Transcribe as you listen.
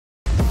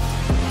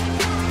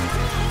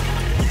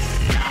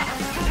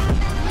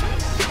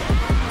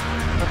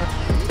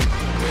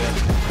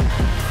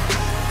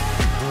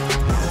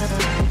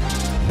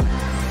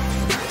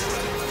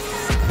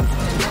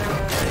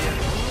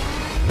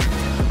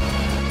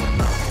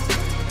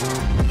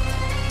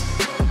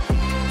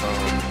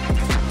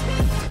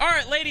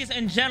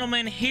and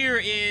gentlemen, here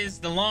is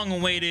the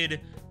long-awaited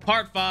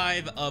part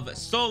 5 of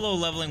solo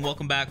leveling.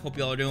 Welcome back. Hope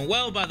you all are doing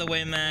well, by the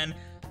way, man.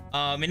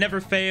 It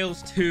never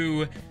fails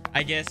to,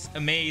 I guess,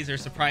 amaze or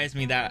surprise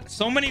me that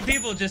so many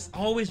people just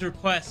always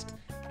request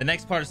the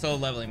next part of solo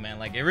leveling, man.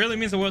 Like, it really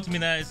means the world to me,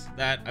 guys,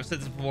 that I've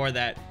said this before,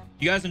 that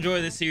you guys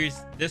enjoy this series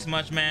this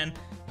much, man.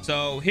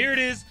 So here it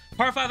is,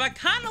 part 5. I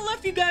kind of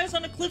left you guys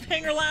on a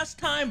cliffhanger last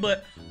time,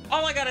 but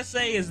all I gotta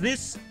say is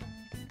this,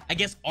 I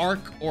guess,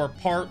 arc or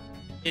part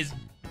is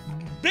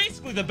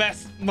basically the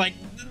best. Like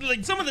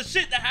some of the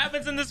shit that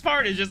happens in this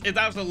part is just, it's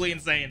absolutely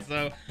insane.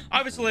 So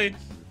obviously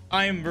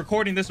I am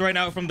recording this right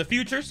now from the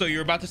future, so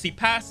you're about to see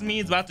past me.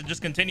 It's about to just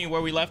continue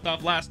where we left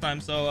off last time.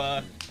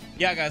 So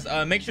yeah, guys,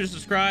 make sure to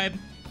subscribe,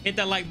 hit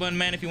that like button,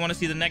 man, if you want to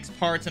see the next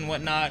parts and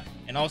whatnot,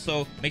 and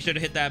also make sure to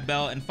hit that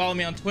bell and follow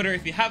me on Twitter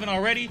if you haven't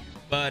already.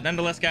 But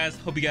nonetheless, guys,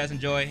 hope you guys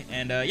enjoy.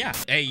 And yeah,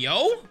 hey,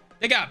 yo,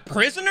 they got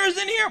prisoners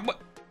in here.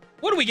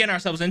 What are we getting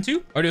ourselves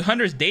into? Or do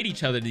hunters date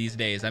each other these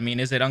days? I mean,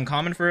 is it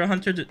uncommon for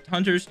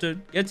hunters to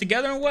get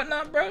together and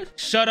whatnot, bro?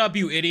 Shut up,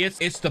 you idiots.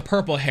 It's the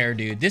purple hair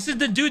dude. This is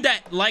the dude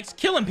that likes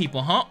killing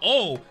people, huh?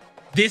 Oh,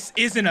 this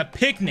isn't a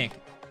picnic.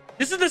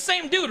 This is the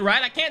same dude,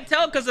 right? I can't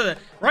tell because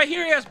right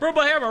here he has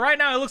purple hair, but right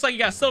now it looks like he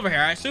got silver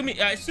hair. I assume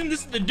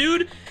this is the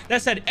dude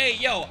that said, hey,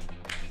 yo,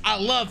 I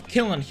love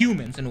killing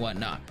humans and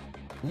whatnot.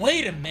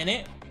 Wait a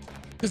minute.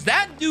 Because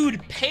that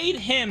dude paid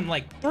him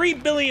like 3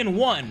 billion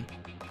won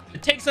to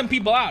take some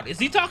people out. Is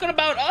he talking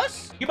about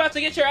us? You're about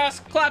to get your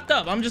ass clapped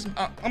up. I'm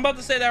about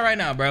to say that right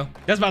now, bro.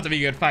 That's about to be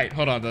a good fight.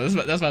 Hold on, though.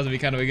 That's about to be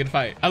kind of a good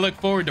fight. I look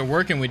forward to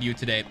working with you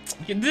today.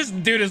 This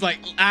dude is like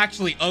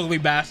actually ugly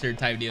bastard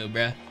type deal,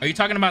 bro. Are you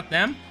talking about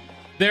them?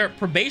 They're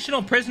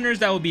probational prisoners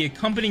that will be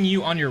accompanying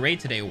you on your raid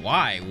today.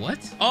 Why? What?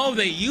 Oh,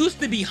 they used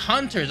to be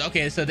hunters.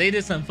 Okay, so they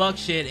did some fuck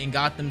shit and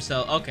got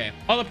themselves. Okay.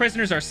 All the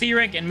prisoners are C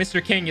rank and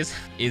Mr. King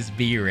is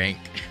B rank.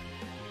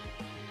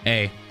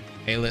 Hey,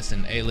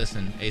 listen.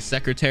 Hey,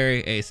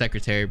 secretary,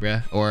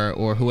 bruh.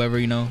 Or whoever,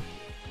 you know,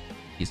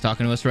 he's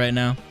talking to us right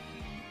now.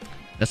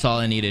 That's all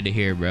I needed to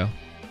hear, bro.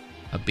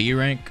 A B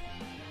rank?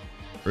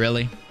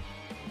 Really?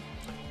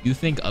 You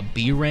think a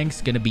B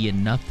rank's gonna be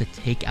enough to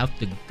take out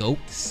the GOAT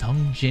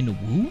Sung Jin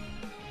Woo?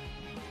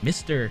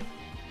 Mr.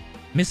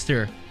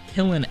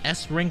 killing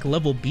S rank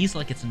level Bs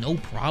like it's no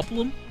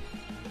problem?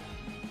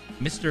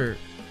 Mr.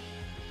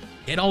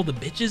 Get all the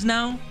bitches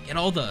now? Get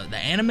all the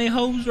anime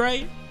hoes,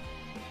 right?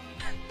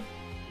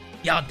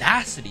 The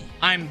audacity.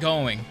 I'm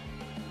going.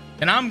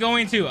 And I'm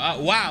going to.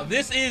 Wow,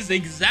 this is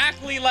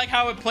exactly like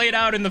how it played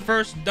out in the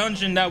first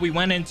dungeon that we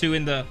went into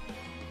in the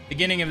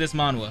beginning of this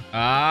manhwa.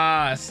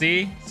 Ah,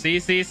 see?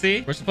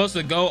 We're supposed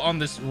to go on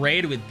this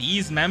raid with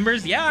these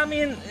members. Yeah, I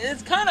mean,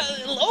 it's kind of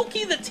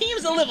low-key. The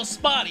team's a little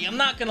spotty. I'm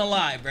not gonna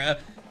lie, bro.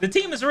 The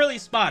team is really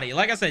spotty.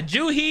 Like I said,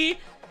 Juhee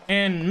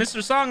and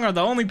Mr. Song are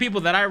the only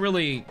people that I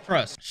really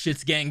trust.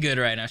 Shit's getting good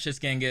right now. Shit's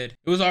getting good.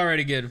 It was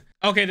already good.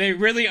 Okay, they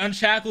really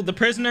unshackled the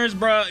prisoners,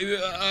 bro.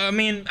 I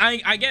mean,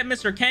 I get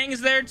Mr. Kang is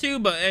there too,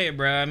 but hey,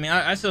 bro, I mean,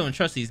 I still don't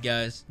trust these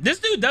guys. This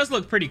dude does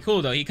look pretty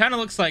cool, though. He kind of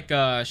looks like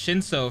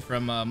Shinso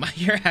from My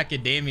Hero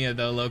Academia,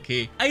 though,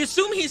 low-key. I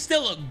assume he's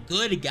still a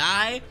good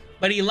guy,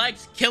 but he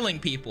likes killing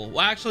people.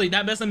 Well, actually,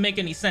 that doesn't make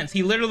any sense.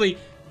 He literally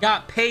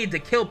got paid to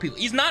kill people.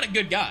 He's not a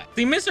good guy.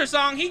 See, Mr.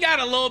 Song, he got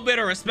a little bit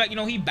of respect. You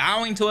know, he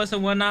bowing to us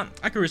and whatnot.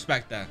 I can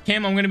respect that.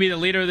 Kim, I'm gonna be the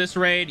leader of this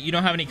raid. You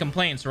don't have any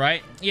complaints,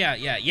 right?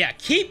 Yeah.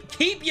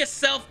 Keep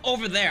yourself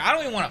over there. I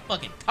don't even want to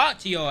fucking talk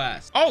to your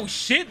ass. Oh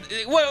shit!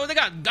 What? They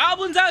got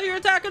goblins out here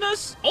attacking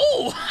us?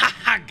 Oh,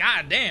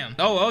 god damn.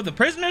 Oh, the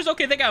prisoners.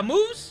 Okay, they got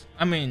moves.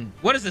 I mean,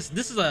 what is this?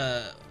 This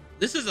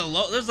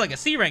is like a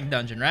C rank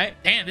dungeon, right?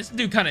 Damn, this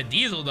dude kind of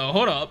diesel though.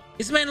 Hold up.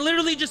 This man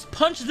literally just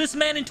punched this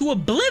man into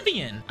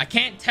oblivion. I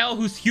can't tell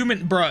who's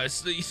human, bruh.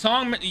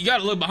 Song, you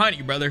gotta look behind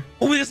you, brother.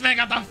 Oh, this man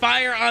got the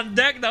fire on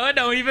deck though. It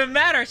don't even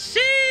matter.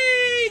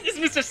 Sheesh. This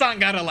Mr. Song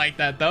gotta like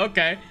that though.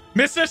 Okay.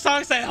 Mr.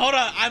 Song said, hold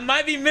on, I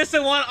might be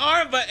missing one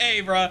arm, but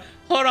hey, bruh,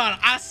 hold on.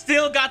 I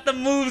still got the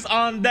moves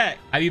on deck.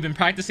 Have you been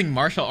practicing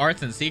martial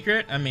arts in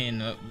secret? I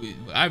mean,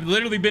 I've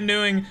literally been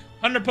doing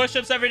 100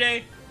 push-ups every day,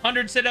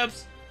 100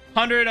 sit-ups,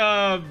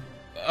 100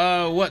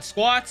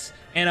 squats,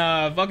 and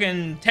a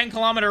fucking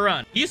 10-kilometer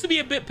run. He used to be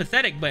a bit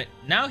pathetic, but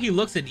now he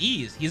looks at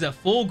ease. He's a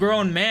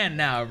full-grown man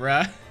now,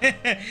 bruh.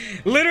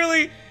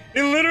 literally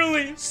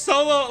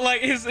solo,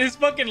 like his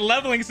fucking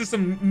leveling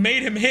system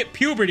made him hit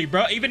puberty,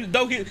 bro, even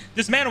though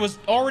this man was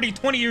already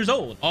 20 years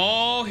old.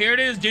 Oh, here it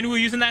is, Jinwoo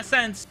using that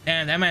sense.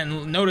 And that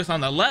man, notice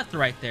on the left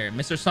right there,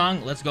 Mr.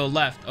 Song, let's go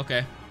left.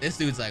 Okay, this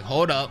dude's like,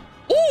 hold up.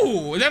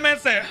 Ooh, that man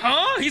said,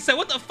 huh? He said,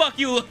 what the fuck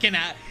you looking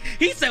at?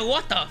 He said,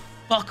 what the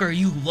fuck are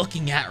you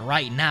looking at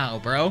right now,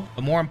 bro?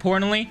 But more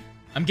importantly,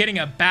 I'm getting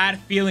a bad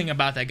feeling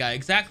about that guy.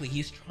 Exactly.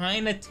 He's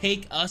trying to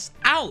take us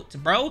out,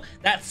 bro.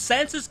 That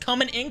sense is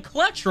coming in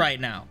clutch right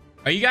now.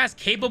 Are you guys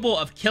capable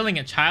of killing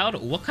a child?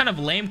 What kind of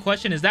lame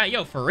question is that?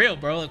 Yo, for real,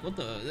 bro. Like, what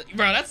the...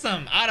 Bro, that's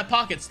some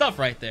out-of-pocket stuff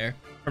right there.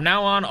 From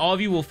now on, all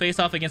of you will face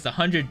off against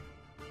 100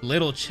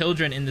 little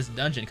children in this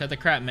dungeon. Cut the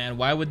crap, man.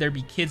 Why would there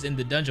be kids in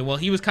the dungeon? Well,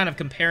 he was kind of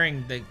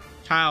comparing the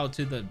child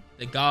to the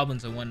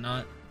goblins and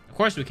whatnot. Of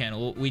course we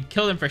can. We'd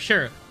kill them for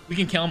sure. We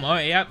can kill them. Oh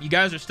yeah, you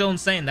guys are still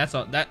insane. That's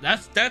all.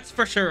 That's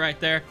for sure right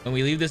there. When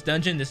we leave this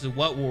dungeon, this is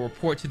what we'll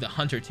report to the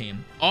hunter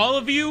team. All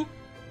of you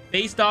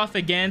faced off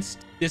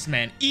against this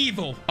man,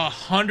 evil.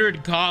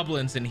 100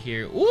 goblins in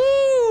here.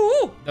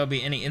 Ooh, there'll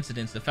be any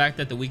incidents. The fact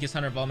that the weakest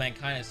hunter of all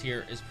mankind is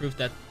here is proof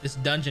that this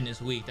dungeon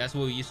is weak. That's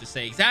what we used to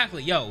say.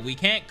 Exactly. Yo, we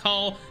can't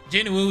call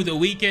Jinwoo the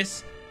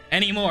weakest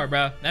anymore,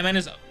 bro. That man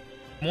is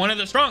one of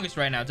the strongest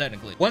right now,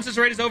 technically. Once this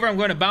raid is over, I'm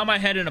going to bow my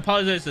head and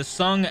apologize to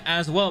Sung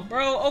as well.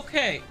 Bro,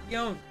 okay.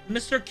 Yo,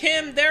 Mr.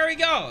 Kim, there we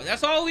go.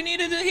 That's all we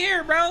needed to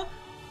hear, bro.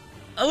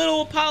 A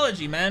little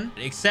apology, man.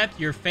 Accept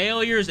your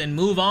failures and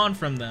move on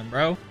from them,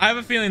 bro. I have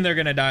a feeling they're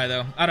gonna die,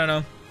 though. I don't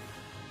know.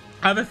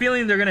 I have a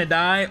feeling they're gonna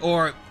die,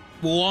 or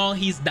while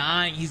he's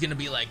dying, he's gonna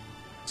be like,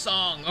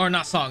 Sung, or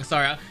not Sung,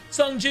 sorry.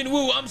 Sung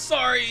Jinwoo, I'm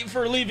sorry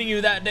for leaving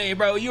you that day,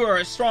 bro. You are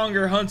a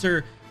stronger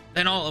hunter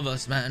than all of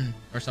us, man.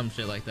 Or some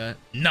shit like that.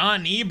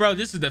 Nani, bro,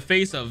 this is the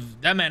face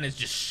of... That man is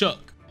just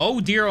shook. Oh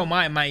dear, oh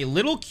my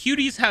little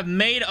cuties have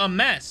made a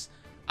mess.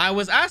 I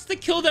was asked to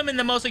kill them in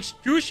the most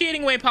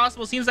excruciating way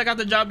possible. Seems I got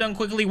the job done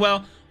quickly.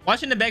 Well,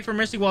 watching them beg for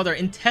mercy while their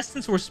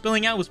intestines were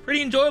spilling out was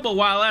pretty enjoyable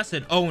while it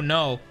lasted. Oh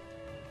no.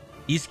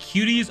 These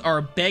cuties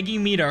are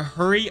begging me to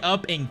hurry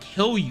up and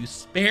kill you.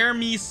 Spare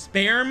me,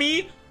 spare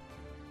me.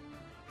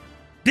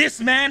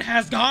 This man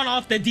has gone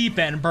off the deep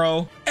end,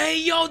 bro. Hey,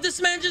 yo,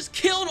 this man just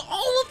killed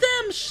all of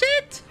them.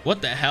 Shit.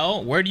 What the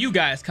hell? Where do you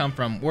guys come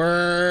from?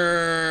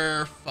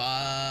 We're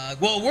fucked.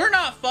 Well, we're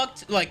not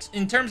fucked. Like,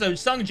 in terms of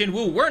Sung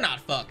Jinwoo, we're not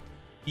fucked.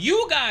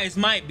 You guys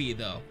might be,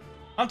 though.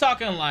 I'm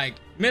talking like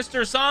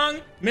Mr. Sung,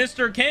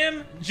 Mr.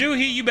 Kim,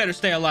 Juhee. You better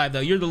stay alive,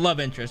 though. You're the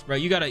love interest, bro.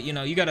 You gotta, you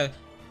know, you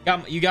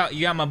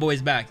got my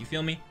boys back. You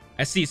feel me?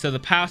 I see. So the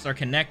paths are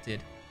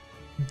connected.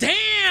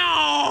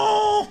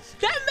 Damn!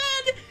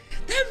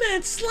 That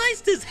man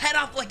sliced his head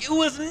off like it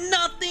was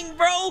nothing,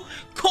 bro.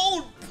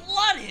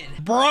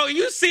 Cold-blooded. Bro,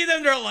 you see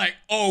them, they're like,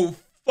 oh,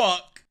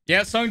 fuck.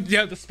 Yeah, Sung,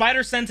 yeah, the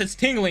spider sense is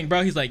tingling,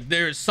 bro. He's like,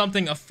 there's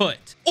something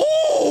afoot.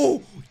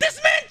 Oh,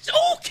 this man,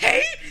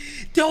 okay.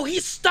 Yo, he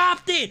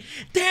stopped it.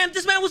 Damn,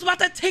 this man was about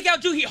to take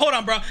out Juhee. Hold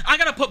on, bro. I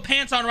gotta put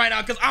pants on right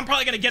now because I'm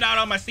probably gonna get out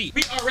on my seat.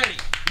 We are ready.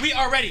 We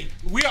are ready.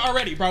 We are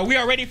ready, bro. We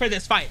are ready for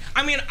this fight.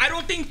 I mean, I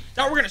don't think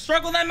that we're gonna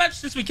struggle that much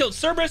since we killed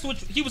Cerberus,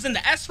 which he was in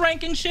the S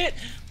rank and shit.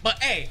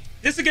 But hey,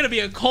 this is gonna be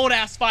a cold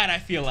ass fight, I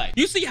feel like.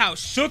 You see how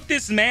shook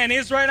this man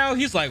is right now?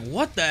 He's like,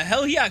 what the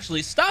hell? He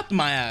actually stopped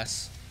my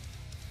ass.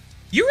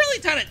 You really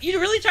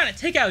trying to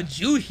take out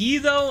Juhee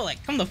though?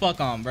 Like, come the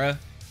fuck on, bro.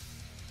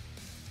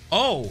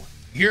 Oh,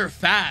 you're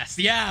fast.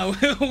 Yeah,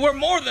 we're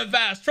more than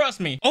fast. Trust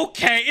me.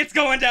 Okay, it's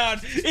going down.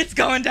 It's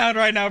going down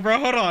right now, bro.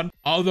 Hold on.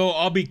 Although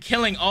I'll be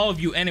killing all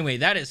of you anyway.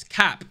 That is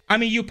cap. I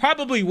mean, you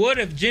probably would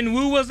if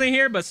Jinwoo wasn't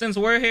here, but since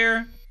we're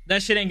here,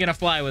 that shit ain't gonna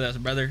fly with us,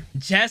 brother.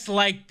 Just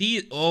like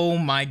these. Oh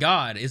my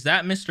God. Is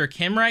that Mr.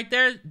 Kim right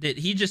there? Did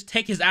he just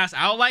take his ass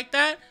out like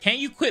that? Can't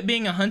you quit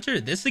being a hunter?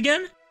 This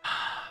again?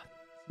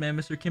 Man,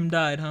 Mr. Kim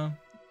died, huh?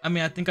 I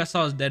mean, I think I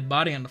saw his dead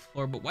body on the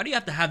floor, but why do you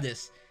have to have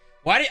this?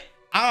 Why do you...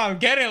 I'm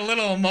getting a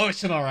little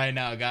emotional right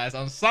now, guys.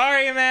 I'm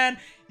sorry, man.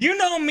 You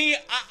know me.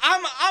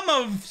 I'm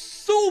a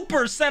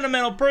super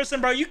sentimental person,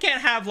 bro. You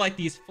can't have like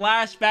these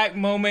flashback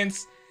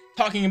moments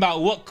talking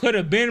about what could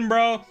have been,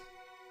 bro.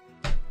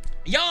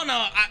 Y'all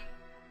know,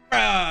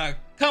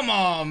 come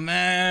on,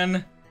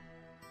 man.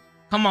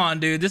 Come on,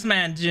 dude. This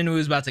man Jinwoo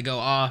is about to go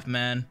off,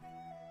 man.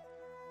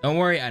 Don't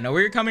worry. I know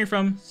where you're coming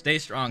from. Stay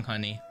strong,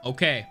 honey.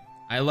 Okay.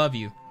 I love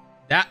you.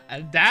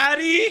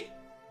 Daddy?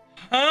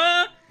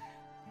 Huh?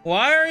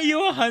 Why are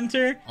you a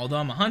hunter? Although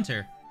I'm a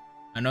hunter,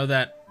 I know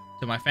that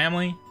to my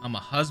family, I'm a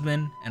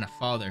husband and a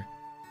father.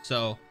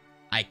 So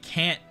I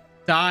can't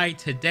die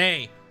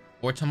today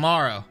or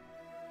tomorrow.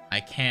 I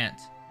can't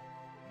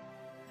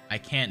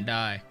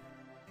die.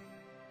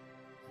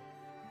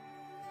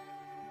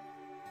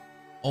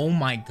 Oh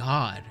my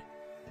God.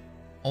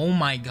 Oh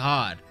my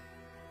God.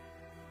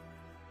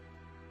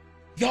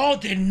 Y'all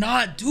did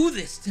not do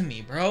this to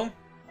me, bro.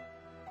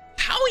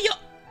 How y'all...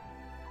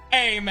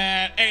 Hey,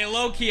 man. Hey,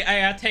 low-key,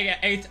 I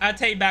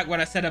take back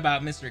what I said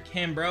about Mr.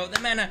 Kim, bro.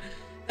 That man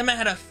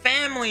had a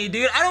family,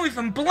 dude. I don't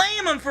even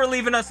blame him for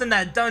leaving us in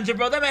that dungeon,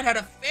 bro. That man had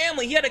a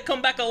family. He had to come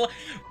back alive.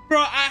 Bro,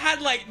 I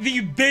had, like,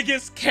 the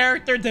biggest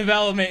character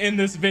development in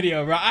this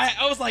video, bro.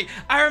 I was like,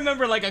 I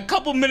remember, like, a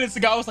couple minutes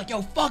ago, I was like,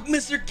 yo, fuck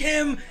Mr.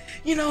 Kim.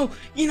 You know,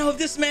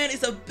 this man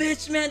is a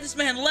bitch, man. This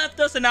man left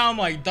us. And now I'm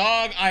like,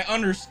 dog, I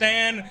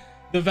understand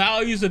the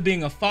values of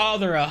being a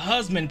father, a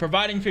husband,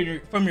 providing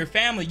from your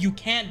family. You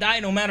can't die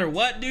no matter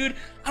what, dude.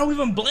 I don't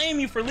even blame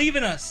you for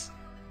leaving us.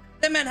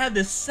 That man had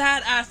this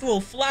sad ass little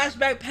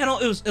flashback panel.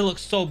 It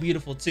looks so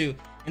beautiful too,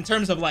 in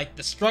terms of like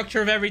the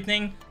structure of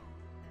everything.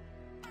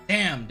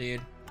 Damn,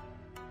 dude.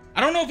 I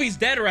don't know if he's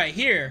dead right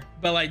here,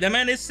 but like that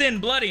man is sin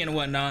bloody and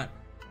whatnot.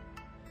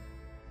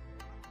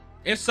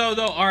 If so,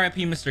 though, RIP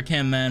Mr.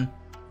 Kim, man.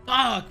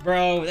 Fuck,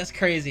 bro, that's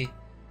crazy.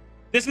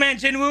 This man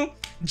Jinwoo,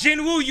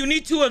 you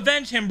need to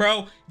avenge him,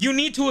 bro. You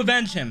need to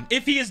avenge him.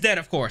 If he is dead,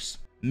 of course.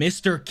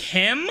 Mr.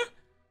 Kim?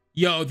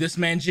 Yo, this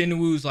man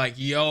Jinwoo's like,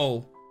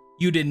 yo,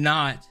 you did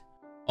not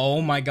Oh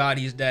my god,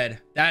 he's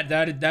dead.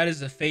 That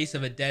is the face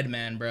of a dead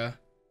man, bro.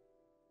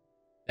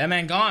 That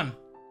man gone.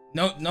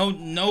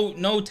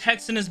 No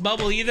text in his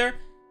bubble either.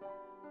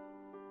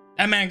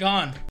 That man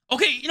gone.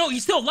 Okay, you know,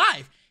 he's still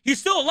alive. He's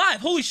still alive.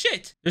 Holy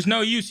shit. There's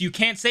no use. You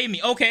can't save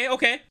me.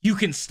 Okay. You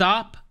can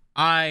stop.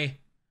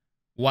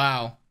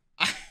 Wow.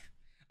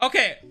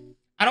 Okay.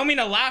 I don't mean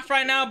to laugh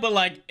right now, but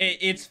like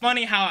it's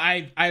funny how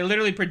I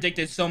literally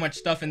predicted so much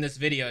stuff in this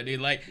video,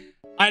 dude. Like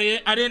I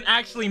didn't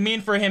actually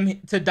mean for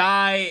him to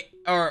die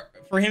or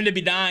for him to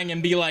be dying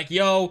and be like,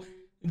 yo,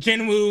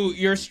 Jinwoo,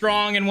 you're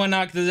strong and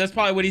whatnot, because that's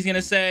probably what he's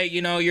gonna say.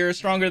 You know, you're a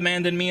stronger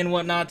man than me and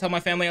whatnot. Tell my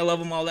family I love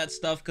them, all that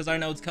stuff, because I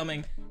know it's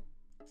coming.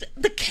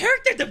 The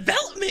character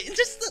development and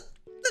just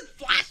the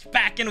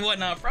flashback and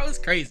whatnot, bro, it's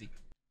crazy.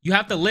 You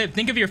have to live.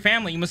 Think of your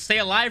family. You must stay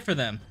alive for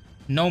them.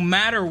 No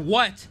matter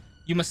what,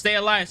 you must stay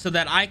alive so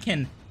that I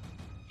can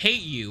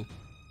hate you.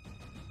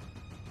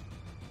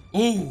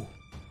 Ooh,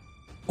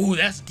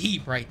 that's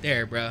deep right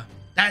there, bro.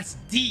 That's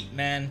deep,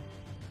 man.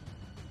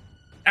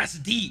 That's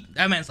deep.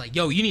 That man's like,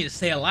 yo, you need to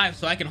stay alive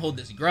so I can hold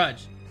this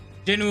grudge.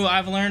 Jinwoo,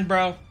 I've learned,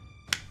 bro.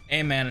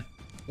 Hey, man.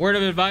 Word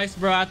of advice,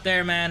 bro, out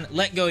there, man.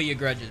 Let go of your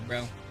grudges,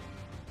 bro.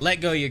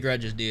 Let go of your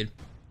grudges, dude.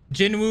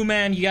 Jinwoo,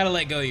 man, you gotta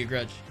let go of your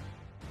grudge.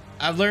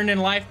 I've learned in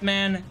life,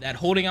 man, that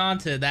holding on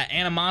to that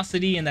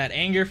animosity and that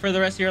anger for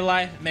the rest of your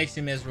life makes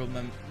you miserable,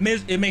 man.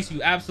 It makes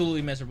you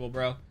absolutely miserable,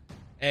 bro.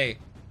 Hey,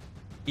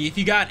 if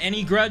you got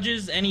any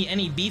grudges,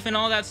 any beef and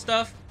all that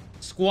stuff,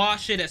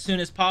 squash it as soon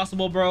as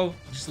possible, bro.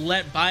 Just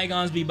let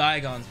bygones be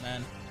bygones,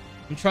 man.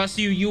 And trust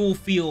you will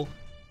feel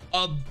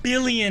a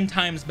billion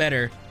times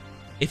better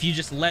if you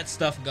just let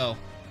stuff go.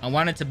 I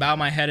wanted to bow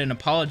my head and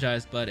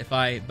apologize, but if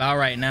I bow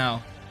right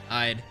now,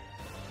 I'd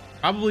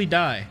probably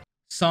die.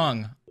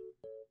 Sung,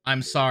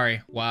 I'm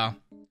sorry. Wow.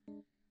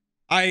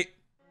 I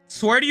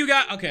swear to you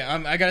guys. Okay,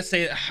 I gotta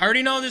say, I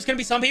already know there's gonna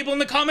be some people in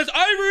the comments.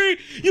 Ivory,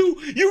 you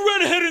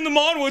ran ahead in the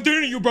manhwa,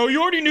 didn't you, bro?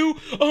 You already knew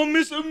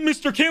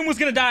Mr. Kim was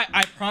gonna die.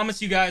 I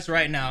promise you guys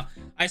right now.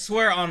 I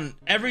swear on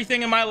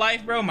everything in my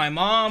life, bro. My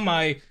mom,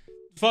 my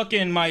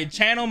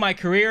channel, my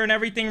career, and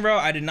everything, bro.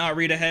 I did not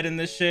read ahead in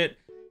this shit.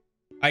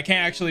 I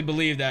can't actually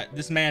believe that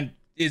this man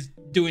is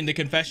doing the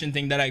confession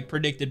thing that I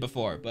predicted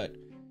before, but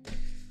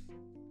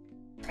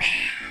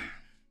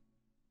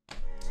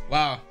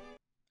wow,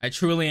 I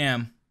truly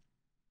am.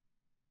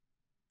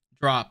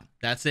 Drop.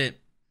 That's it.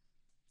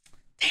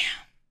 Damn.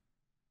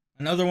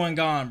 Another one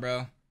gone,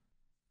 bro.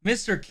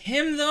 Mr.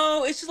 Kim,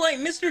 though, it's just like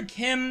Mr.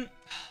 Kim.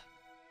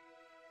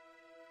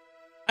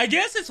 I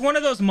guess it's one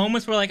of those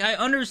moments where, like, I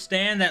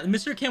understand that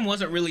Mr. Kim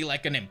wasn't really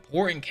like an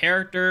important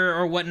character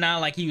or whatnot.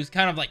 Like, he was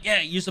kind of like,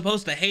 yeah, you're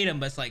supposed to hate him,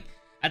 but it's like,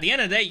 at the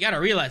end of the day, you gotta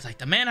realize, like,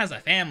 the man has a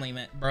family,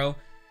 man, bro.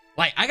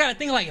 Like, I gotta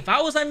think, like, if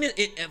I was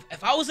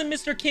in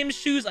Mr. Kim's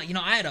shoes, like, you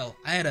know, I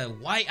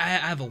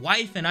have a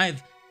wife and I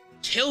have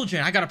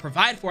children I gotta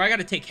provide for, I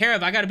gotta take care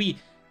of, I gotta be,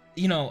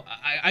 you know,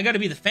 I gotta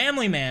be the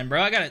family man,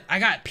 bro. I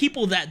got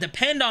people that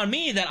depend on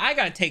me that I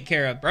gotta take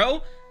care of,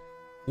 bro.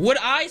 Would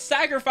I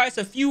sacrifice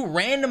a few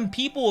random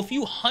people, a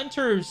few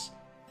hunters,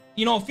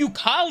 you know, a few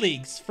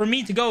colleagues for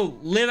me to go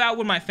live out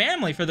with my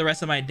family for the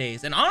rest of my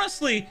days? And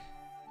honestly,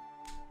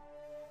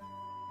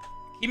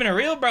 keeping it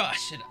real, bro,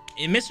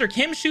 in Mr.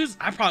 Kim's shoes,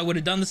 I probably would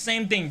have done the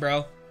same thing,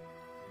 bro.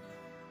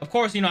 Of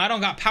course, you know, I don't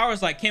got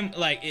powers like Kim.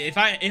 Like, if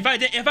I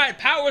had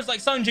powers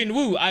like Sung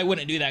Jin-woo, I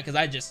wouldn't do that, because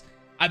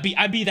I'd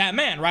be that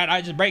man, right?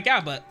 I'd just break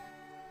out. But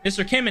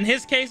Mr. Kim, in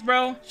his case,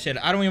 bro, shit,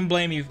 I don't even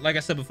blame you. Like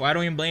I said before, I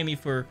don't even blame you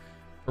for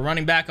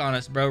running back on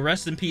us, bro.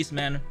 Rest in peace,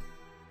 man.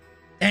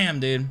 Damn,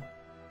 dude,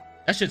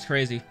 that shit's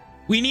crazy.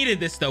 We needed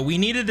this, though. We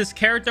needed this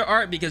character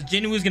art, because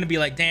Jinwoo's gonna be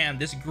like, damn,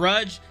 this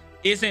grudge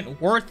isn't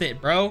worth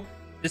it, bro.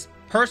 This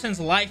person's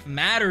life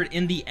mattered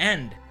in the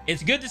end.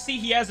 It's good to see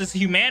he has this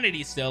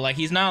humanity still. Like,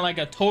 he's not like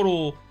a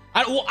total,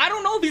 I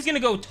don't know if he's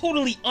gonna go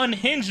totally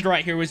unhinged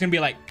right here, where he's gonna be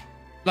like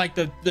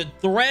the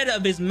thread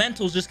of his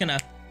mental is just gonna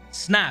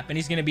snap, and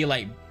he's gonna be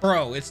like,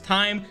 bro, it's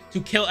time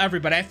to kill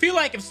everybody. I feel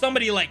like if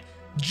somebody like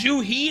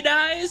Joo-hee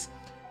dies,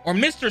 or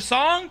Mr.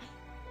 Song,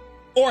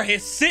 or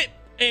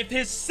if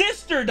his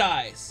sister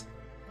dies,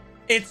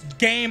 it's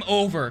game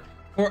over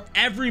for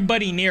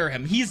everybody near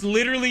him. He's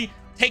literally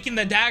taking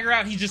the dagger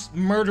out. He's just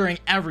murdering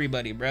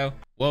everybody, bro.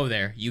 Whoa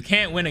there, you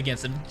can't win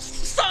against him.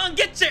 Song,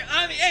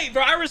 hey,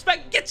 bro, I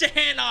respect, get your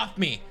hand off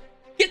me.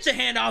 Get your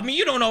hand off me.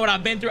 You don't know what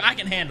I've been through. I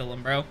can handle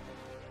him, bro.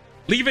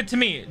 Leave it to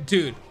me,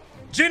 dude.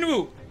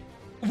 Jinwoo,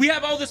 we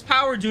have all this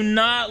power. Do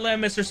not let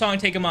Mr. Song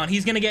take him on.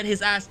 He's gonna get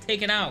his ass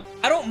taken out.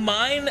 I don't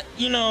mind,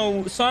 you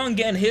know, Song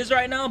getting his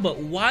right now, but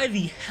why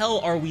the hell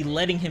are we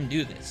letting him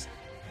do this?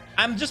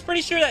 I'm just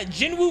pretty sure that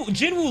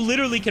Jinwoo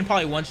literally can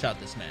probably one-shot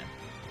this man.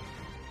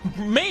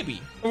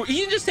 Maybe, or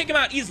he can just take him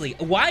out easily.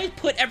 Why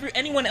put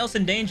anyone else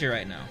in danger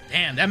right now?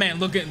 Damn, that man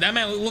looking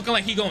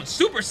like he going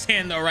Super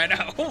Saiyan though right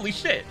now. Holy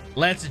shit.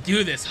 Let's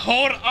do this.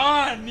 Hold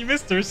on,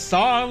 Mr.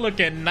 Song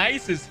looking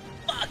nice as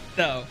fuck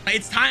though.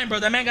 It's time, bro.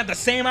 That man got the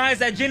same eyes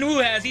that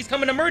Jinwoo has. He's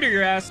coming to murder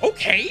your ass.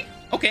 Okay,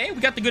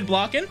 we got the good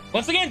blocking.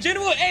 Once again,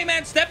 Jinwoo, hey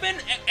man, step in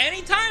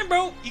anytime,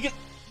 bro. You can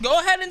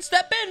go ahead and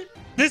step in.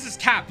 This is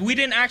capped. We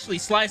didn't actually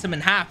slice him in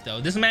half,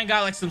 though. This man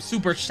got like some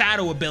super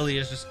shadow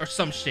abilities or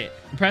some shit.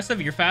 Impressive.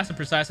 You're fast and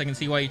precise. I can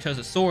see why you chose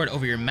a sword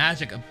over your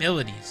magic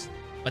abilities.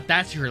 But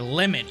that's your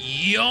limit.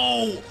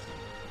 Yo!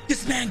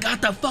 This man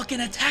got the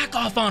fucking attack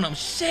off on him.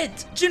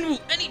 Shit. Jinwoo,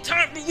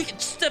 anytime we can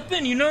step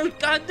in, you know?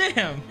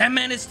 Goddamn. That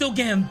man is still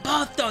getting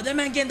buffed, though. That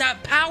man getting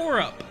that power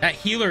up. That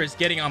healer is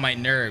getting on my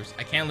nerves.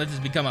 I can't let this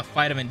become a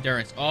fight of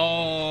endurance.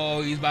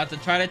 Oh, he's about to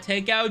try to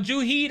take out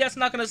Juhee. That's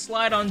not going to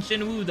slide on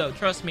Jinwoo, though.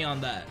 Trust me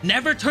on that.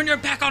 Never turn your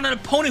back on an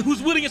opponent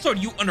who's wielding a sword.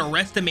 You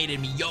underestimated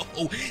me. Yo,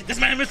 this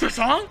man Mr.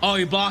 Song? Oh,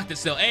 he blocked it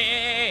still.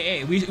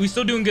 Hey. We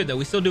still doing good, though.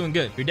 We still doing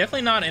good. You're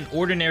definitely not an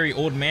ordinary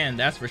old man.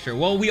 That's for sure.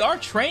 Well, we are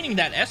training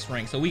that S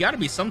rank, so we got to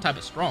be some type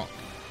of strong.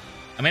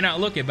 I may not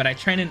look it, but I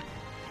train in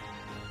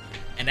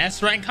an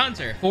S rank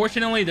hunter.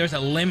 Fortunately, there's a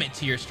limit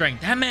to your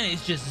strength. That man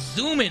is just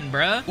zooming,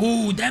 bruh.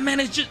 Ooh, that man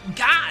is just,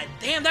 god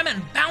damn, that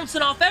man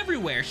bouncing off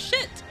everywhere.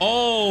 Shit.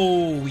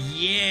 Oh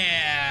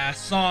yeah,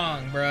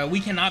 Song, bruh. We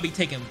cannot be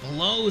taking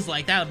blows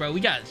like that, bro.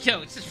 We got,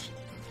 yo, it's just,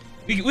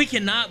 we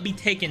cannot be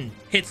taking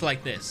hits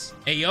like this.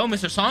 Hey, yo,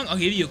 Mr. Song, I'll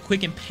give you a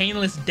quick and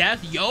painless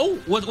death. Yo,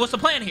 what's the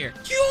plan here?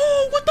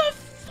 Yo, what the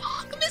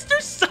fuck, Mr.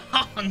 Song?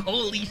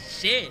 Holy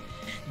shit.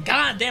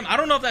 God damn, I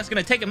don't know if that's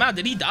gonna take him out.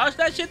 Did he dodge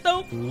that shit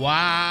though?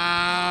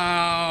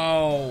 Wow.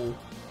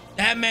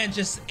 That man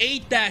just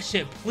ate that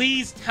shit.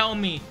 Please tell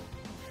me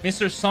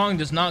Mr. Song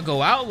does not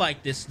go out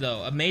like this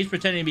though. A mage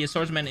pretending to be a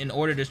swordsman in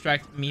order to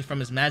distract me from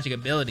his magic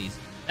abilities.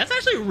 That's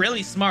actually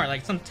really smart.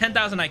 Like some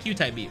 10,000 IQ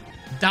type beat.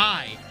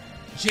 Die.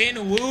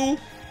 Jinwoo.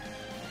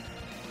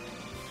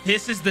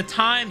 This is the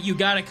time you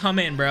gotta come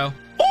in, bro.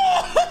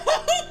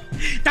 Oh!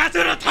 That's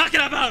what I'm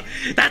talking about.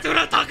 That's what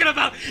I'm talking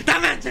about.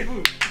 That man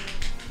Jinwoo.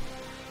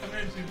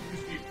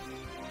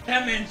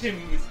 That man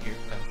Jinwoo is here,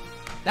 bro.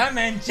 That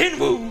man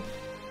Jinwoo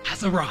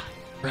has arrived,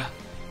 bro.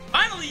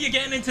 Finally, you're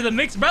getting into the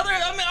mix, brother.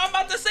 I mean, I'm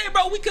about to say,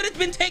 bro, we could have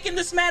been taking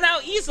this man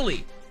out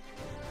easily.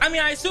 I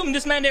mean, I assume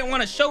this man didn't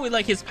want to show it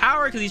like his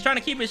power because he's trying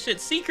to keep his shit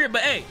secret.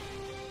 But hey,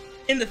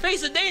 in the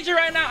face of danger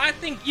right now, I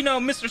think, you know,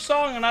 Mr.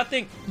 Song and I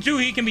think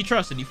Juhee can be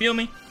trusted. You feel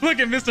me? Look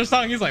at Mr.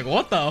 Song. He's like,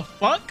 what the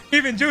fuck?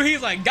 Even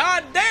Juhee's like,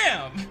 god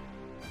damn.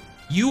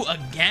 You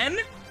again?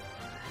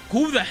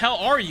 Who the hell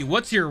are you?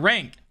 What's your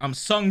rank? I'm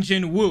Sung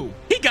Jin Woo.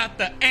 He got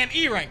the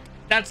E rank.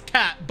 That's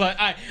cat, but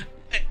I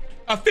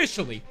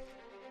unofficially,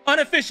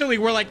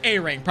 we're like A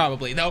rank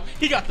probably though.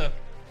 He got the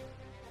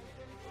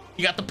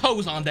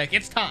pose on deck.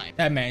 It's time.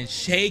 That man's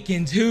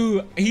shaking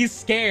too. He's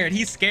scared,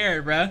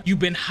 bruh. You've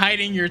been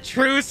hiding your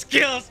true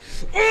skills.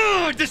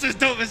 Oh, this is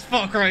dope as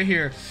fuck right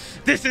here.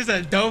 This is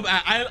a dope.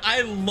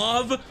 I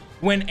love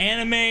when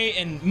anime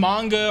and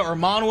manga or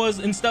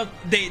manhwas and stuff,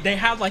 they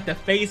have like the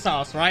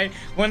face-offs, right?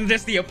 When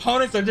just the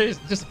opponents are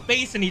just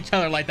facing each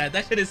other like that.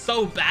 That shit is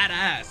so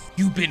badass.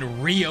 You've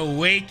been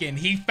reawakened.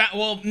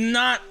 Well,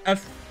 not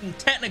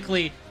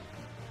technically.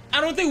 I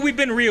don't think we've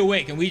been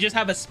reawakened. We just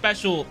have a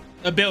special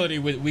ability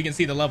we can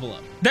see the level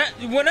up. That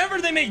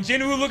whenever they make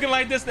Jinwoo looking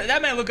like this,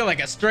 that man looking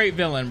like a straight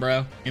villain,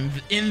 bro.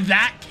 In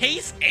that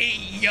case,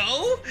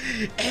 ayo.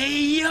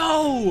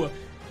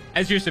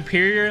 As your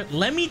superior,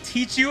 let me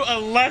teach you a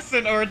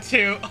lesson or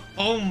two.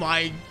 Oh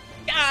my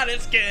god,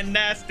 it's getting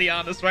nasty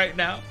on us right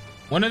now.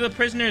 One of the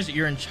prisoners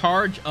you're in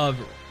charge of.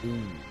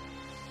 Ooh.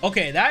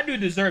 Okay, that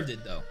dude deserved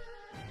it though.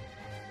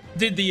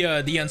 Did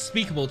the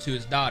unspeakable to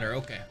his daughter.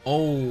 Okay.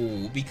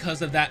 Oh,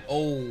 because of that.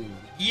 Oh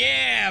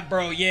yeah,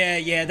 bro.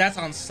 Yeah, that's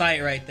on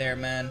site right there,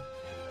 man.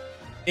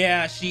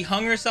 Yeah, she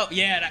hung herself.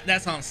 Yeah,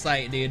 that's on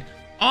site, dude.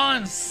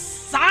 On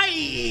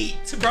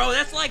site, bro.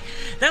 That's like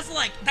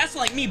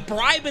me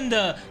bribing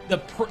the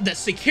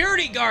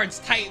security guards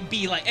type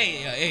B. Like,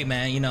 hey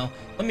man, you know,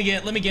 let me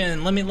get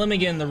in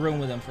the room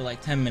with them for like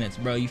 10 minutes,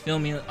 bro. You feel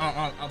me?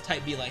 I'll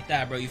type B like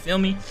that, bro. You feel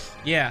me?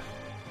 Yeah.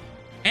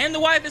 And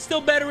the wife is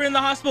still better in the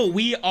hospital.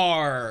 We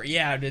are.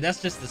 Yeah, dude,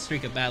 that's just the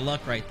streak of bad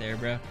luck right there,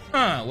 bro.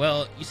 Huh,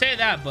 well, you say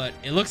that, but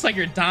it looks like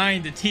you're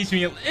dying to teach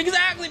me.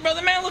 Exactly, bro.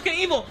 The man looking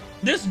evil.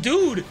 This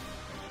dude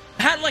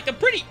had like a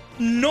pretty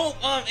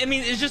I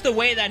mean, it's just the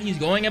way that he's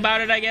going about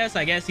it, I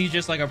guess he's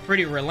just like a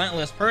pretty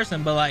relentless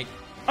person. But like,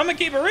 I'm gonna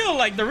keep it real,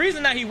 like the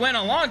reason that he went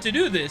along to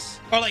do this,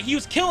 or like he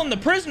was killing the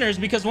prisoners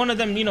because one of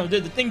them, you know,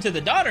 did the thing to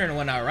the daughter and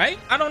whatnot, right?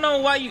 I don't know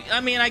why you,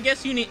 I mean, I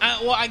guess you need,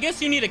 well, I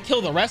guess you need to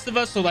kill the rest of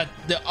us so that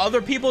the other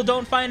people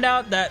don't find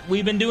out that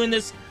we've been doing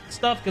this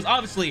stuff, because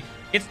obviously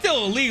it's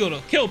still illegal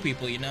to kill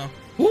people, you know.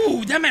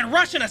 Ooh, that man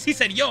rushing us. He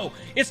said, yo,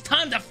 it's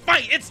time to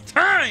fight. It's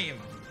time.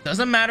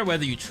 Doesn't matter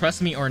whether you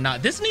trust me or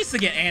not. This needs to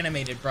get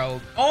animated,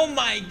 bro. Oh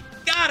my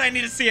god, I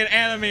need to see an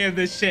anime of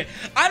this shit.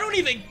 I don't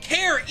even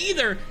care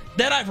either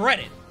that I've read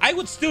it. I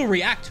would still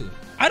react to it.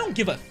 I don't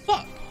give a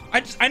fuck.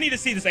 I need to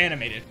see this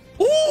animated.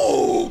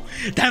 Ooh,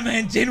 that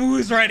man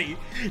Jinwoo's ready.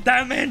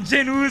 That man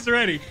Jinwoo's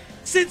ready.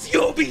 Since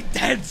you'll be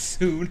dead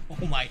soon.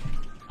 Oh my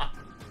god.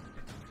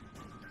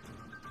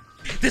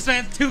 This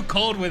man's too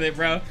cold with it,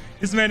 bro.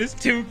 This man is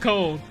too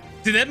cold.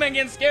 Dude, that man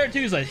getting scared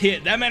too. He's like,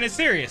 hit. That man is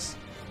serious.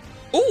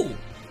 Ooh.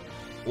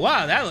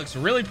 Wow, that looks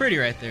really pretty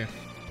right there.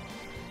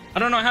 I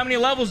don't know how many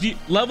levels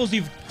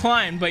you've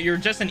climbed, but you're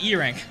just an E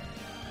rank.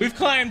 We've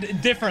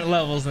climbed different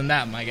levels than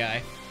that, my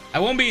guy. I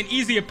won't be an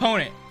easy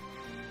opponent.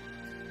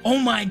 Oh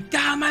my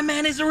god, my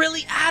man is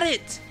really at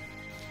it.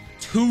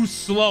 Too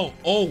slow.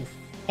 Oh,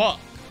 fuck.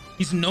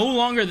 He's no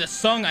longer the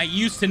Sung I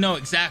used to know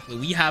exactly.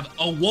 We have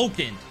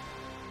awoken.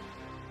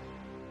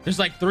 There's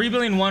like 3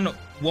 billion won.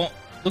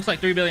 Looks like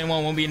 3 billion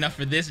won won't be enough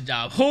for this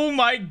job. Oh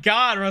my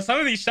god, bro. Some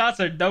of these shots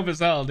are dope as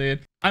hell,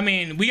 dude. I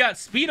mean, we got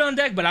speed on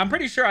deck, but I'm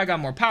pretty sure I got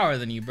more power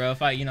than you, bro.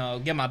 If I, you know,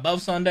 get my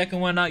buffs on deck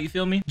and whatnot, you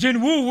feel me?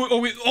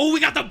 Jinwoo, we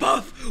got the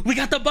buff. We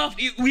got the buff.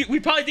 We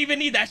probably didn't even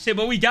need that shit,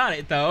 but we got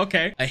it though.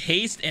 Okay. A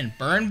haste and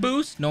burn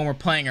boost. No more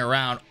playing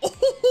around.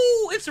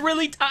 Oh, it's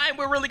really time.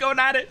 We're really going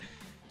at it.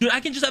 Dude, I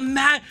can just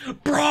imagine,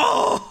 bro.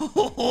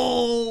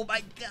 Oh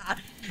my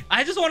god.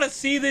 I just want to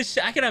see this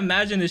shit. I can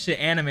imagine this shit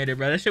animated,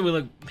 bro. That shit would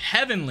look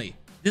heavenly.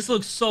 This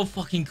looks so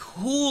fucking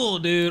cool,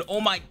 dude.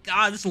 Oh my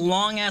god, this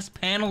long ass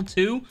panel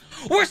too.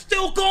 We're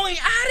still going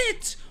at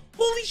it.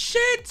 Holy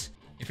shit.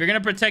 If you're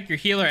gonna protect your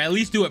healer, at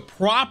least do it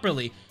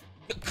properly.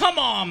 Come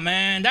on,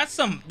 man. That's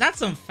some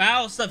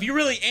foul stuff. You're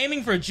really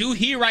aiming for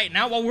Juhi right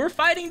now while we're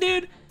fighting,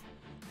 dude?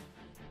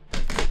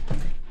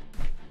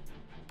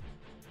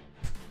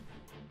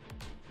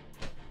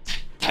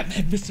 Damn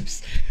man,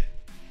 Mr.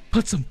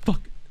 Put some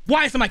fuck.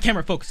 Why isn't my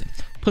camera focusing?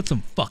 Put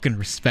some fucking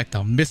respect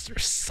on Mr.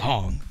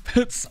 Song.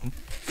 Put some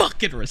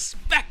fucking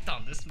respect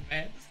on this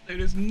man. This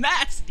dude is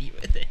nasty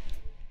with it.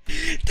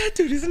 That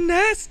dude is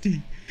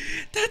nasty.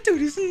 That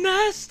dude is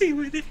nasty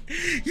with it.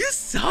 You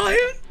saw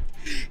him?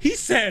 He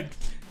said,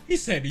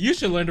 you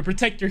should learn to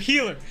protect your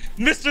healer.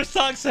 Mr.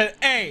 Song said,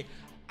 hey,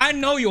 I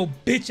know your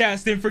bitch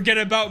ass didn't forget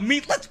about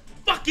me. Let's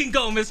fucking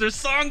go, Mr.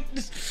 Song.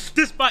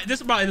 This fight,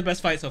 this is probably the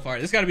best fight so far.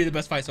 This gotta be the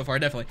best fight so far,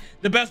 definitely.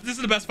 This is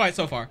the best fight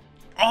so far.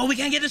 Oh, we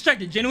can't get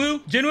distracted.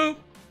 Jinwoo.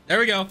 There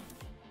we go.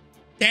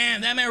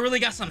 Damn, that man really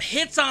got some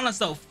hits on us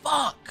though.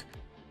 Fuck.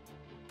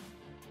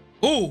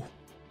 Ooh.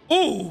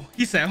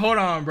 He said, hold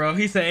on, bro.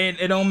 He said,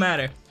 it don't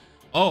matter.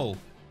 Oh,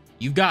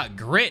 you got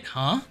grit,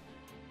 huh?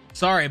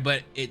 Sorry,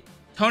 but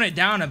tone it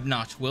down a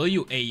notch, will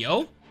you?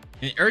 Ayo.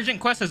 An urgent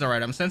quest is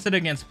alright. I'm sensitive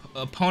against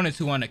opponents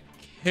who want to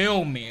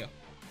kill me.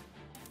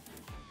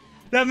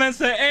 That man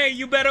said, hey,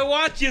 you better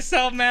watch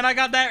yourself, man. I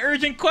got that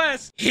urgent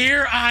quest.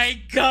 Here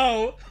I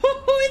go.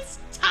 It's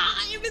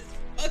time. It's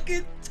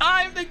fucking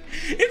time.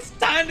 It's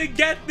time to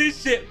get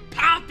this shit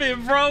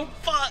popping, bro.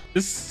 Fuck.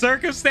 The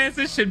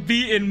circumstances should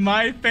be in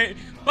my favor.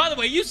 By the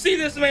way, you see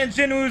this man,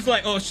 Jinwoo's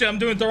like, oh shit, I'm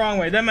doing it the wrong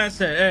way. That man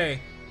said,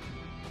 hey,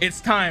 it's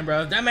time,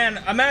 bro. That man,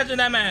 imagine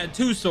that man had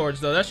 2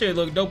 swords, though. That shit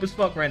look dope as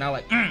fuck right now.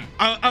 Like,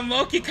 I'm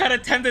low-key kind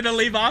of tempted to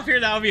leave off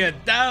here. That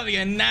would be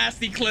a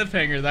nasty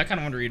cliffhanger. I kind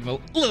of want to read a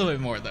little bit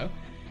more, though.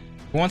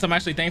 For once, I'm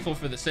actually thankful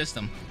for the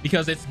system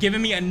because it's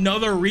giving me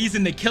another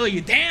reason to kill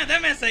you. Damn,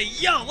 that man said,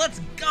 yo, let's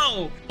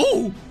go.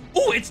 Ooh,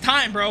 it's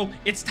time, bro.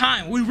 It's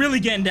time. We really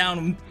getting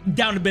down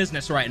to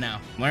business right now.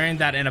 Learning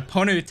that an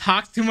opponent who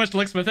talks too much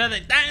looks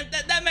pathetic.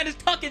 That man is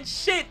talking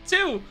shit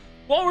too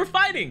while we're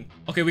fighting.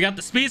 Okay, we got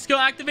the speed skill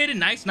activated.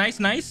 Nice.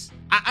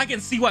 I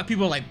can see why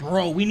people are like,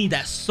 bro, we need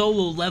that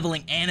solo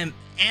leveling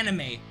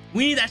anime.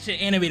 We need that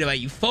shit animated by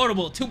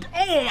Ufotable too.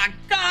 Oh my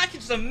god, I can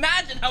just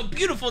imagine how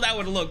beautiful that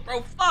would look,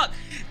 bro. Fuck.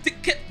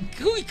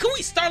 Can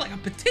we start like a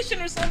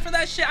petition or something for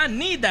that shit? I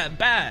need that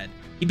bad.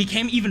 He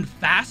became even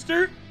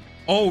faster?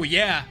 Oh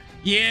yeah.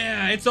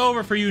 Yeah, it's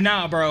over for you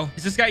now, bro.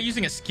 Is this guy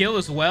using a skill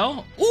as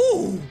well?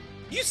 Ooh,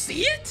 you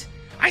see it?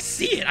 I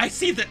see it. I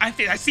see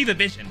the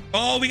vision.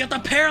 Oh, we got the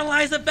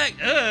paralyzed effect.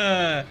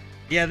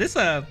 Yeah, this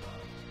the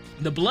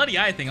bloody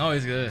eye thing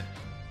always good.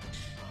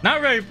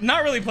 Not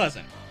really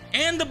pleasant.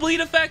 And the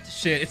bleed effect,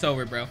 shit, it's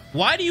over, bro.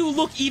 Why do you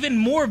look even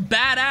more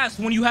badass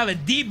when you have a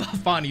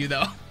debuff on you,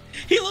 though?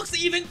 He looks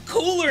even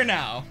cooler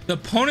now. The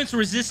opponent's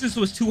resistance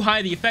was too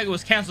high. The effect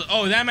was canceled.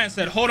 Oh, that man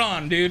said, hold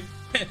on, dude.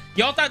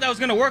 Y'all thought that was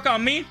gonna work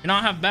on me? You're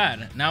not half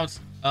bad. Now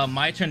it's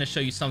my turn to show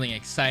you something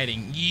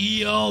exciting.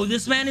 Yo,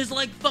 this man is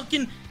like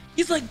fucking,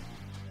 he's like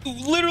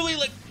literally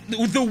like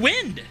the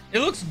wind. It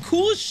looks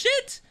cool as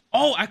shit.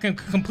 Oh, I can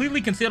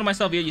completely conceal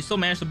myself, yet you still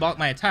managed to block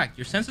my attack.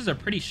 Your senses are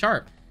pretty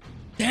sharp.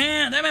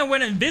 Damn, that man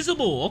went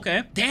invisible.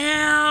 Okay.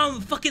 Damn,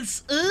 fucking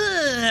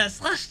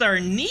slashed our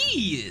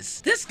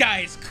knees. This guy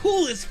is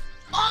cool as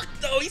fuck,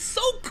 though. He's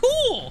so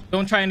cool.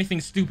 Don't try anything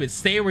stupid.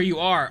 Stay where you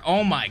are.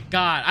 Oh my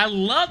god, I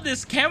love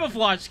this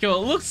camouflage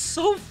skill. It looks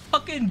so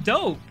fucking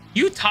dope.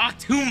 You talk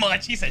too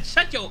much. He said,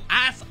 shut your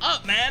ass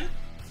up, man.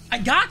 I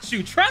got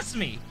you. Trust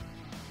me.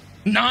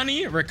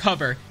 Nani,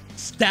 recover.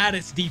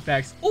 Status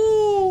defects.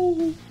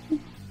 Ooh.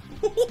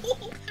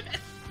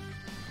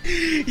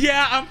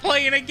 Yeah, I'm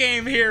playing a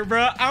game here,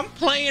 bro. I'm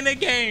playing a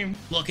game.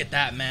 Look at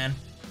that, man.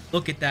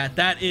 Look at that.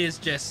 That is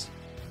just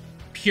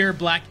pure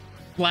black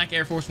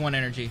Air Force One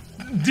energy.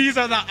 These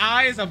are the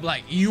eyes of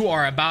like, you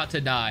are about to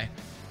die.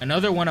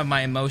 Another one of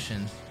my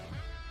emotions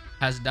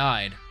has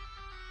died.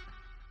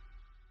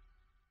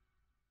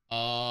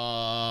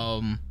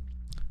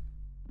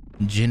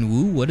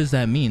 Jinwoo, what does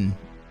that mean?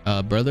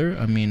 Brother,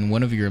 I mean,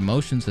 one of your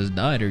emotions has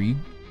died. Are you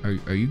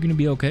gonna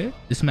be okay?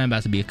 This man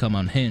about to become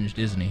unhinged,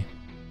 isn't he?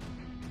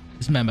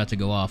 This man about to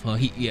go off, huh?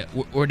 Yeah,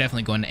 we're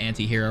definitely going to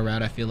anti-hero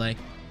route, I feel like.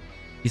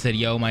 He said,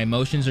 yo, my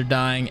emotions are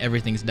dying.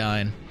 Everything's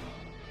dying.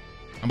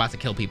 I'm about to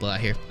kill people out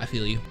here. I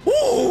feel you.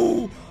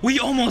 Ooh, we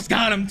almost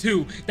got him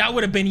too. That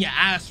would have been your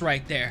ass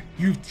right there.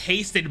 You've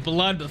tasted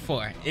blood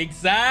before.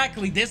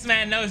 Exactly. This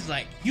man knows,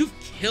 like, you've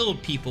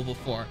killed people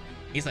before.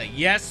 He's like,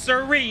 yes,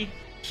 sirree.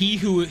 He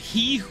who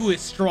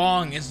is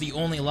strong is the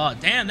only law.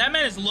 Damn, that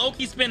man is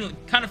low-key spinning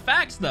kind of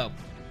facts though.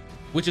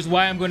 Which is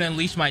why I'm going to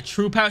unleash my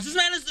true powers. This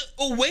man is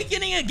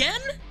awakening again?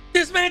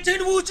 This man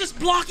Jinwoo just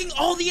blocking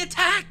all the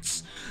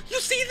attacks. You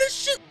see this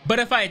shit? But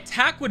if I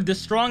attack with the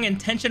strong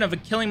intention of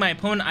killing my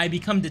opponent, I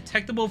become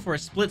detectable for a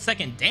split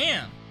second.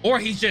 Damn. Or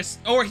he's just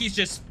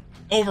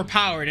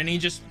overpowered and he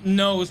just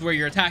knows where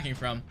you're attacking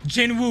from.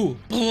 Jinwoo,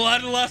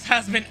 bloodlust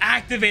has been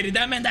activated.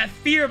 That man, that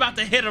fear about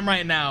to hit him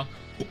right now.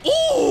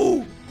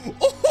 Ooh.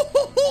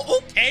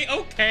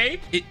 Okay.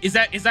 Is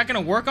that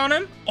gonna work on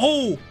him?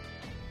 Oh,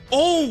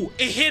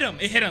 it hit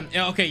him.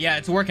 Okay, yeah,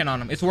 it's working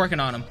on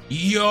him.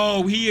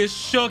 Yo, he is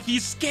shook.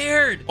 He's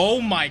scared. Oh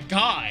my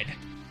God.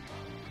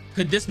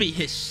 Could this be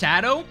his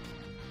shadow?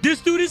 This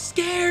dude is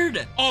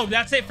scared. Oh,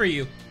 that's it for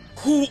you.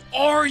 Who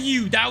are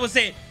you? That was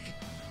it.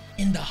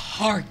 In the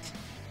heart.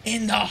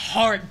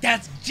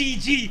 That's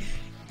GG.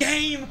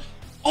 Game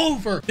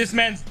over. This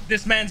man's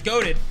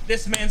goated.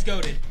 This man's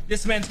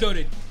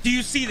goated. Do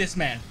you see this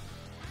man?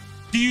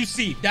 Do you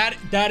see?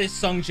 That is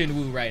Sung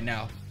Jinwoo right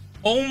now.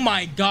 Oh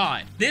my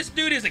God. This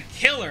dude is a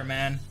killer,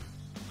 man.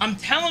 I'm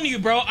telling you,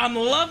 bro. I'm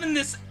loving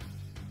this.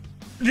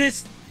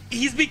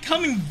 He's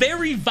becoming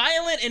very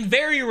violent and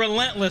very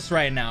relentless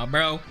right now,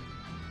 bro.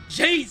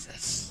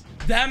 Jesus.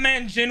 That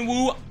man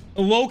Jinwoo,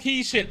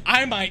 low-key shit.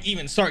 I might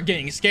even start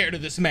getting scared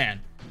of this man.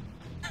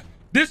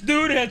 This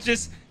dude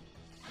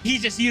he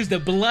just used the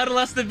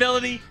bloodlust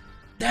ability.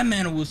 That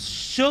man was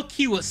shook.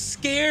 He was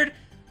scared.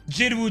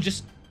 Jinwoo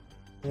just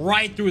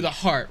right through the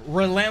heart.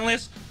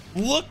 Relentless.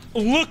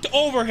 Looked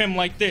over him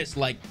like this.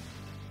 Like,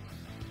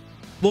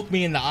 look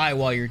me in the eye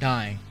while you're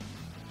dying.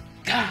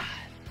 God.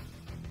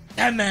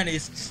 That man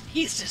he's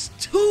just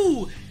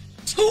too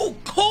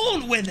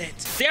cold with it.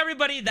 See,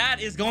 everybody,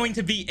 that is going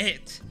to be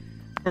it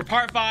for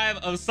part 5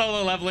 of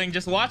Solo Leveling.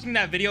 Just watching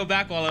that video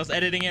back while I was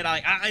editing it,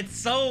 it's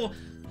so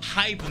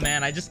hype,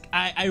 man.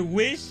 I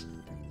wish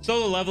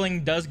Solo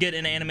Leveling does get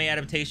an anime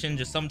adaptation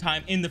just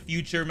sometime in the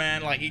future,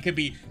 man. Like, it could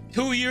be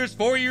 2 years,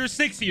 4 years,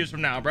 6 years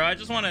from now, bro. I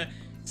just want to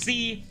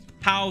see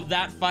how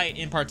that fight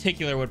in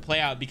particular would play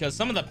out, because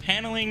some of the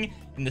paneling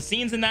and the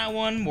scenes in that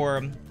one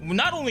were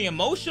not only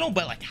emotional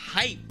but like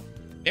hype,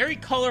 very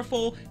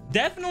colorful.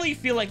 Definitely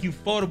feel like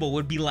Ufotable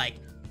would be like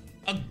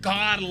a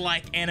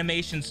godlike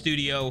animation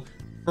studio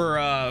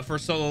for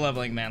Solo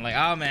Leveling, man. Like,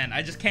 oh man,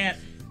 I just can't.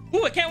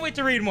 Ooh, I can't wait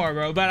to read more,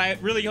 bro. But I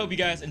really hope you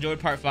guys enjoyed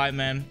part 5,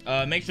 man.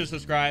 Make sure to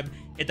subscribe,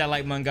 hit that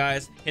like button,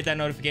 guys, hit that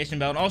notification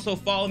bell, and also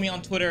follow me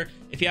on Twitter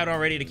if you haven't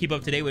already to keep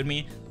up to date with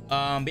me.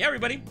 But yeah,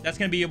 everybody, that's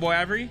gonna be your boy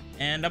Ivory,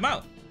 and I'm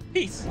out.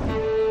 Peace.